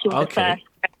 Walker. She was the first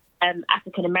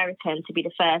African American to be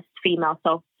the first female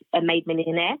self-made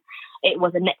millionaire. It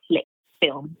was a Netflix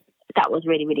film. That was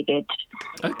really, really good.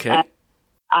 Okay.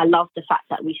 I love the fact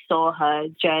that we saw her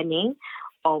journey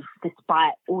of,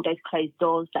 despite all those closed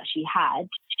doors that she had,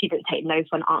 she didn't take no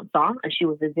for an answer, and she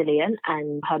was resilient,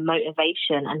 and her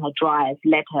motivation and her drive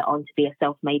led her on to be a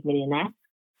self-made millionaire,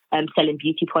 selling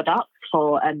beauty products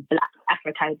for Black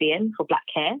Afro-Caribbean, for black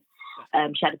hair.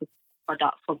 She had a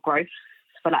product for growth,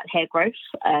 for like hair growth.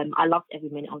 I loved every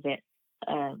minute of it.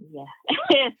 Yeah,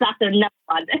 that's another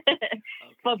one.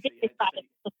 For business side of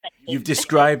perspective.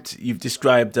 You've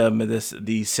described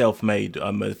the self-made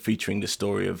featuring the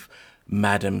story of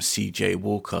Madam C.J.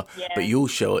 Walker, but you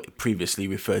also previously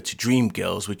referred to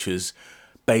Dreamgirls, which was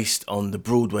based on the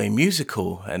Broadway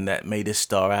musical, and that made a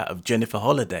star out of Jennifer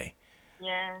Holliday.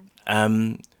 Yeah.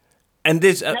 And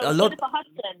there's a lot. Jennifer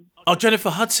Hudson. Oh, Jennifer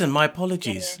Hudson. My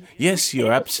apologies. Yes,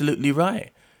 you're absolutely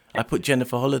right. I put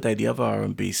Jennifer Holliday, the other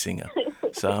R&B singer.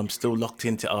 So I'm still locked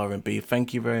into R&B.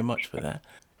 Thank you very much for that.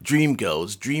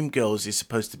 Dreamgirls is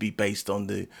supposed to be based on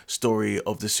the story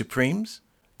of the Supremes,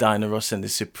 Diana Ross and the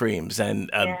Supremes.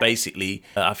 And basically,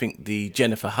 I think the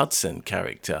Jennifer Hudson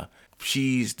character,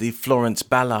 she's the Florence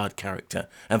Ballard character.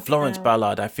 And Florence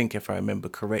Ballard, I think if I remember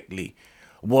correctly,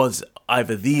 was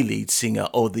either the lead singer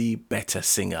or the better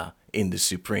singer in the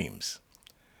Supremes.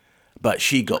 But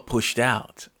she got pushed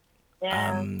out.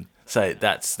 Yeah. So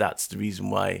that's the reason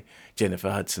why Jennifer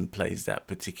Hudson plays that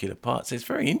particular part. So it's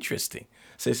very interesting.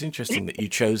 So it's interesting that you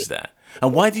chose that.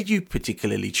 And why did you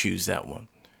particularly choose that one?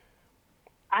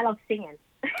 I love singing.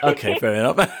 Okay, fair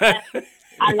enough.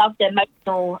 I love the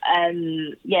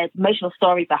emotional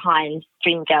story behind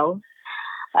Dreamgirls.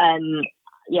 I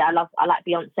like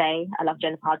Beyonce. I love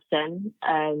Jennifer Hudson.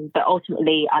 But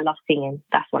ultimately, I love singing.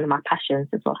 That's one of my passions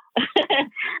as well.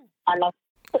 I love.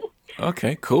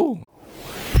 Okay, cool.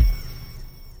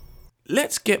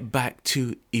 Let's get back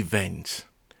to events.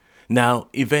 Now,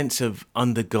 events have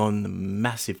undergone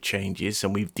massive changes,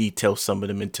 and we've detailed some of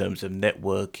them in terms of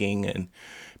networking and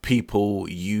people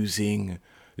using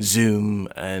Zoom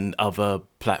and other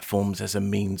platforms as a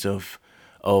means of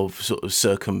sort of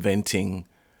circumventing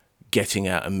getting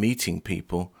out and meeting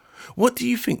people. What do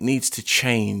you think needs to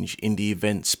change in the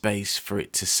event space for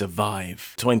it to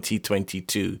survive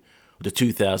 2022, the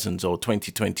 2000s, or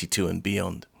 2022 and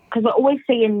beyond? Because we're always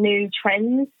seeing new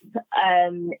trends,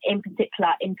 in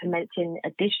particular implementing a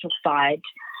digital side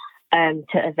to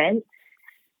events.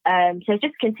 So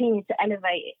just continue to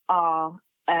elevate our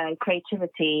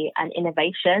creativity and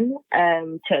innovation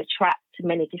to attract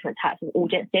many different types of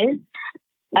audiences.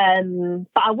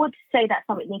 But I would say that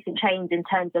something needs to change in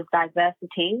terms of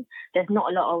diversity. There's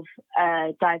not a lot of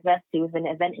diversity within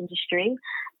the event industry,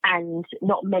 and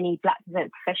not many Black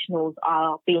event professionals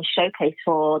are being showcased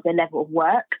for their level of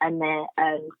work and their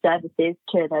services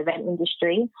to the event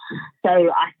industry. So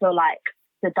I feel like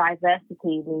the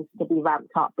diversity needs to be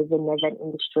ramped up within the event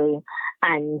industry,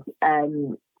 and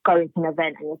going to an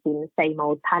event and you're seeing the same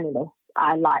old panelists.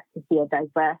 I like to see a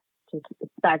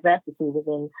diversity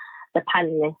within the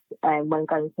panelists when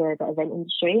going to the event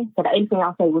industry. So the only thing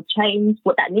I'll say would change,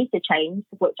 what that needs to change,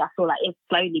 which I feel like is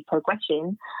slowly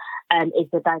progressing, is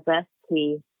the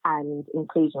diversity and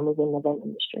inclusion within the event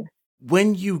industry.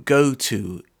 When you go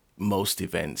to most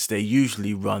events, they're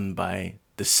usually run by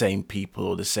the same people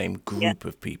or the same group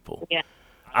of people. Yeah.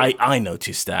 I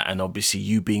noticed that, and obviously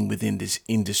you being within this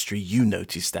industry, you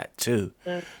noticed that too.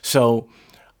 So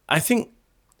I think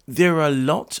there are a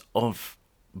lot of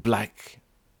black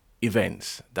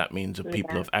events. That means of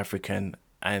people Yeah. of African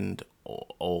and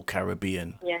or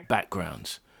Caribbean Yeah.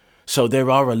 backgrounds. So there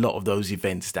are a lot of those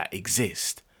events that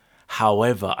exist.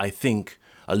 However, I think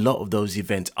a lot of those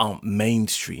events aren't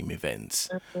mainstream events.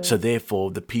 So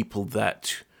therefore, the people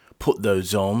that put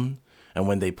those on, and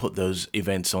when they put those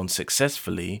events on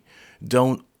successfully,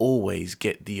 don't always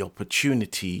get the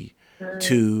opportunity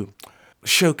to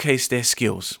showcase their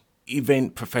skills.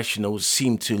 Event professionals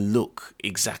seem to look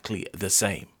exactly the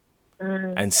same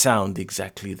and sound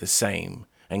exactly the same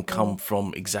and come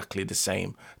from exactly the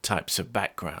same types of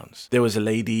backgrounds. There was a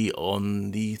lady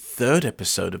on the third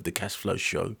episode of the Cash Flow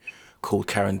Show called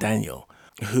Karen Daniel,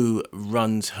 who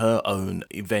runs her own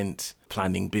event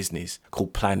planning business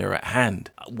called Planner at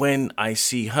Hand. When I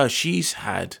see her, she's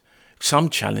had some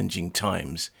challenging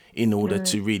times in order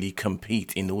to really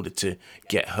compete, in order to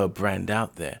get her brand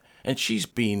out there. And she's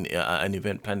been an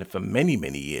event planner for many,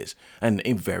 many years and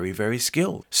very, very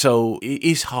skilled. So it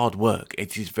is hard work.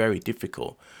 It is very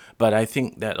difficult. But I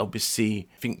think that obviously,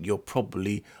 I think you're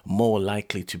probably more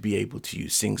likely to be able to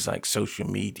use things like social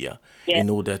media Yeah. in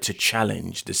order to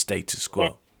challenge the status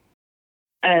quo.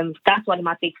 That's one of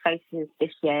my big focuses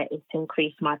this year, is to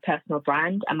increase my personal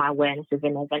brand and my awareness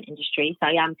within the event industry. So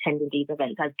I am attending these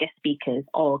events as guest speakers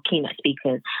or keynote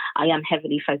speakers. I am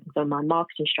heavily focused on my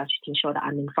marketing strategy to ensure that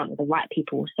I'm in front of the right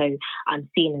people, so I'm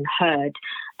seen and heard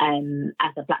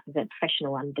as a black event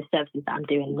professional, and the services that I'm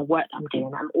doing and the work that I'm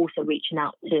doing. I'm also reaching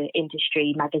out to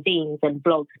industry magazines and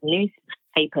blogs and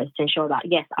newspapers to ensure that,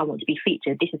 yes, I want to be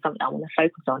featured. This is something I want to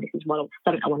focus on. This is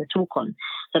something I want to talk on.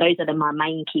 So those are my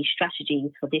main key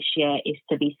strategies for this year, is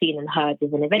to be seen and heard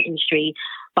as an event industry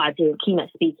by doing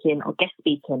keynote speaking or guest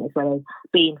speaking, as well as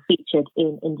being featured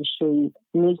in industry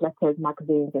newsletters,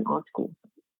 magazines and articles.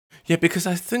 Yeah, because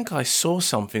I think I saw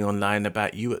something online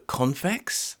about you at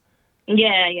Convex.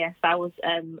 Yes. I was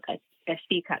a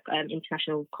speaker at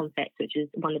International Convex, which is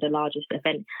one of the largest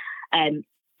events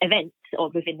or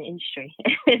within the industry.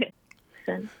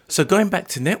 So going back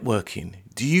to networking,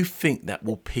 do you think that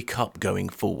will pick up going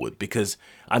forward? Because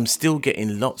I'm still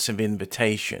getting lots of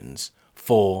invitations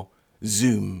for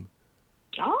Zoom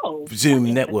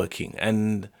networking,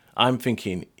 and I'm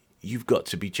thinking, you've got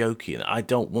to be joking. I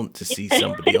don't want to see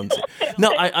somebody on.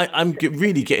 No, I'm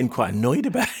really getting quite annoyed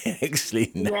about it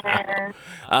actually now. Yeah.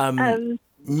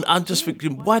 I'm just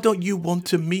thinking, why don't you want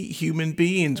to meet human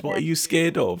beings? What are you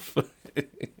scared of?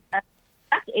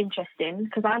 That's interesting,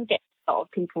 because I'm getting a lot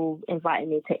of people inviting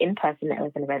me to in-person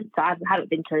networking events. So I haven't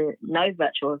been to no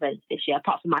virtual events this year,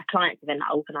 apart from my clients event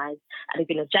that I organised at the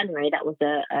beginning of January. That was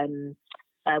a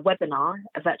webinar,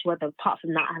 a virtual webinar. Apart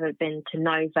from that, I haven't been to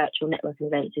no virtual networking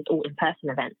events. It's all in-person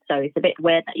events. So it's a bit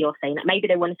weird that you're saying that. Maybe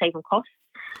they want to save on costs.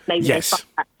 Maybe Yes. they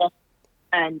find that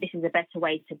this is a better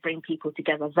way to bring people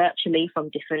together virtually from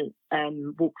different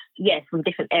walks, from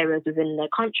different areas within the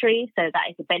country. So that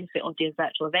is the benefit of doing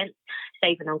virtual events,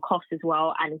 saving on costs as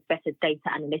well, and it's better data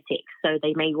analytics. So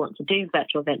they may want to do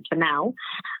virtual events for now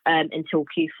until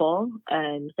Q4,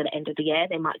 so the end of the year.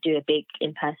 They might do a big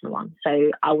in-person one.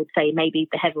 So I would say maybe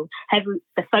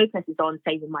the focus is on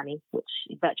saving money, which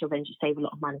virtual events you save a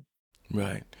lot of money.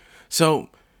 Right. So,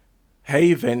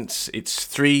 Hey Events, it's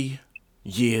 3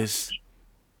 years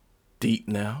deep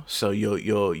now, so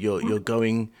you're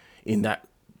going in that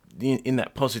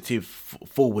positive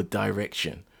forward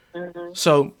direction. Mm-hmm.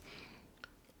 So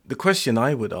the question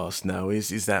I would ask now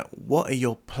is that what are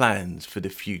your plans for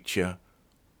the future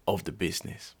of the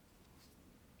business?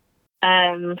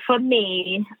 For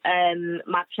me,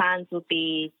 my plans would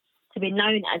be to be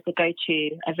known as the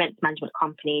go-to events management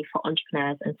company for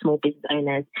entrepreneurs and small business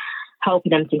owners, helping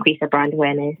them to increase their brand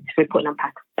awareness through putting on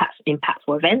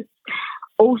impactful events.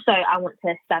 Also, I want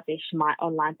to establish my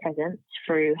online presence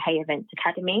through Hey Events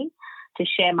Academy to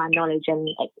share my knowledge and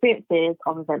experiences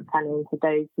of event planning to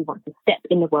those who want to step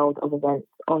in the world of events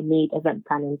or need event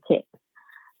planning tips.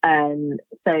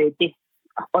 So this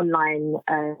online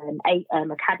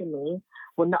academy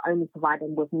will not only provide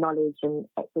them with knowledge and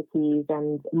expertise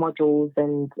and modules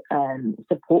and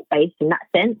support base in that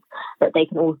sense, but they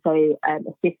can also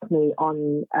assist me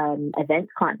on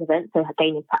client events, so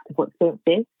gaining practical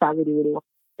experiences. So I really, really want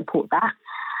to support that.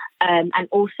 And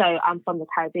also, I'm from the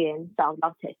Caribbean, so I would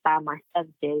love to expand my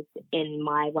services in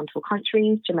my wonderful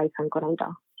countries, Jamaica and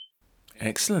Grenada.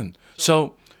 Excellent.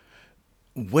 So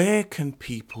where can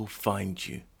people find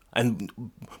you?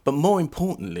 But more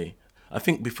importantly, I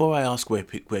think before I ask where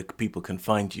people can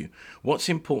find you, what's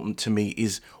important to me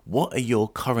is, what are your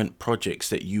current projects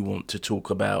that you want to talk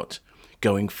about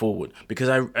going forward? Because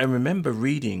I remember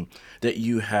reading that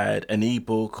you had an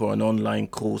ebook or an online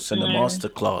course and a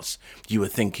masterclass you were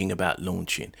thinking about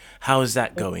launching. How is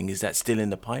that going? Is that still in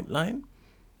the pipeline?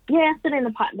 Yeah, still in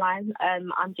the pipeline.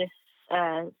 I'm just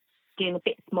doing a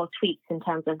bit more tweaks in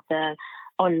terms of the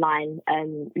online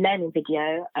learning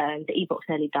video. The ebook's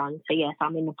nearly done. So yes,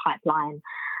 I'm in the pipeline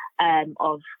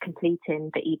of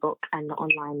completing the ebook and the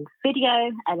online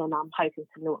video, and then I'm hoping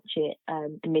to launch it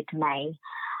mid-May.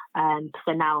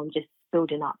 So now I'm just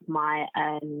building up my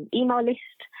email list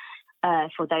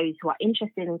for those who are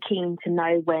interested and keen to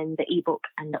know when the ebook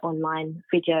and the online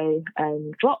video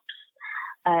drops.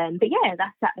 But yeah,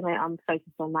 that's at the moment. I'm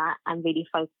focused on that and really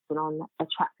focusing on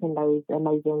attracting those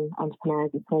amazing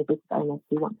entrepreneurs and small business owners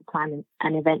who want to plan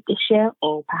an event this year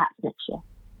or perhaps next year.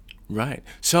 Right.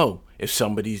 So if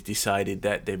somebody's decided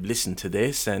that they've listened to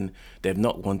this and they're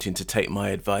not wanting to take my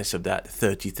advice of that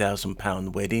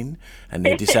 £30,000 wedding and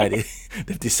they've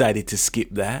decided to skip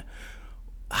that,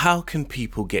 how can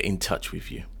people get in touch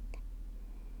with you?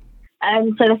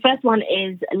 So the first one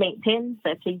is LinkedIn.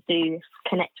 So please do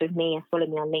connect with me and follow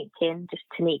me on LinkedIn, just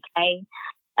Tinique A.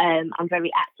 I'm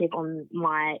very active on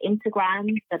my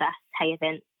Instagram. So that's Hay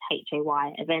Events, Hay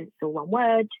Events, all one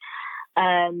word.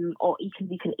 Or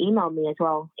you can email me as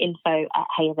well,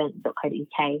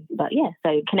 info@hayevents.co.uk. But yeah,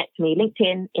 so connect to me,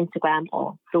 LinkedIn, Instagram,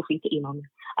 or feel free to email me.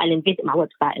 And then visit my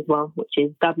website as well, which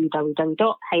is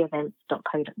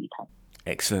www.hayevents.co.uk.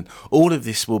 Excellent. All of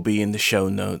this will be in the show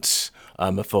notes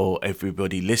for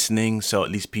everybody listening, so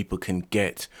at least people can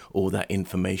get all that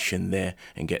information there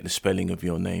and get the spelling of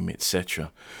your name,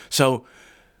 etc. So,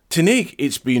 Tinique,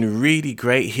 it's been really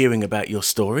great hearing about your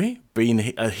story,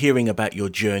 hearing about your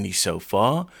journey so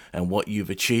far and what you've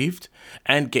achieved,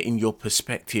 and getting your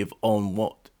perspective on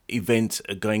what events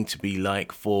are going to be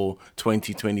like for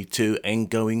 2022 and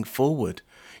going forward.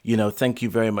 Thank you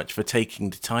very much for taking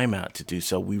the time out to do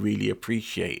so. We really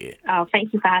appreciate it. Oh,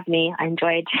 thank you for having me. I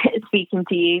enjoyed speaking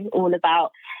to you all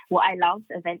about what I love,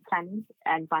 event planning,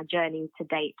 and my journey to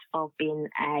date of being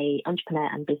an entrepreneur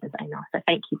and business owner. So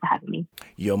thank you for having me.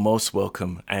 You're most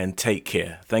welcome, and take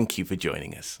care. Thank you for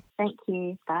joining us. Thank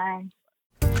you. Bye.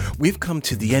 We've come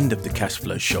to the end of the Cash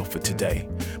Flow Show for today,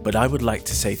 but I would like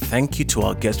to say thank you to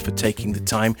our guests for taking the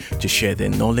time to share their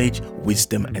knowledge,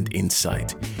 wisdom, and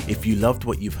insight. If you loved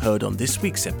what you've heard on this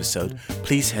week's episode,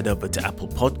 please head over to Apple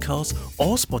Podcasts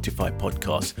or Spotify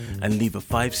Podcasts and leave a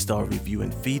 5-star review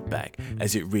and feedback,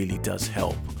 as it really does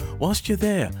help. Whilst you're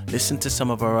there, listen to some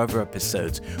of our other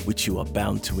episodes, which you are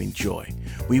bound to enjoy.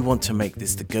 We want to make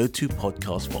this the go-to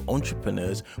podcast for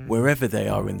entrepreneurs wherever they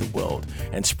are in the world,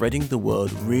 and spreading the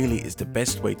word really is the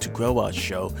best way to grow our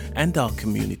show and our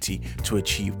community to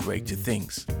achieve greater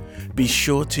things. Be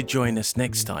sure to join us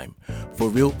next time for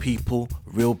real people,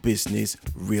 real business,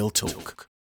 real talk.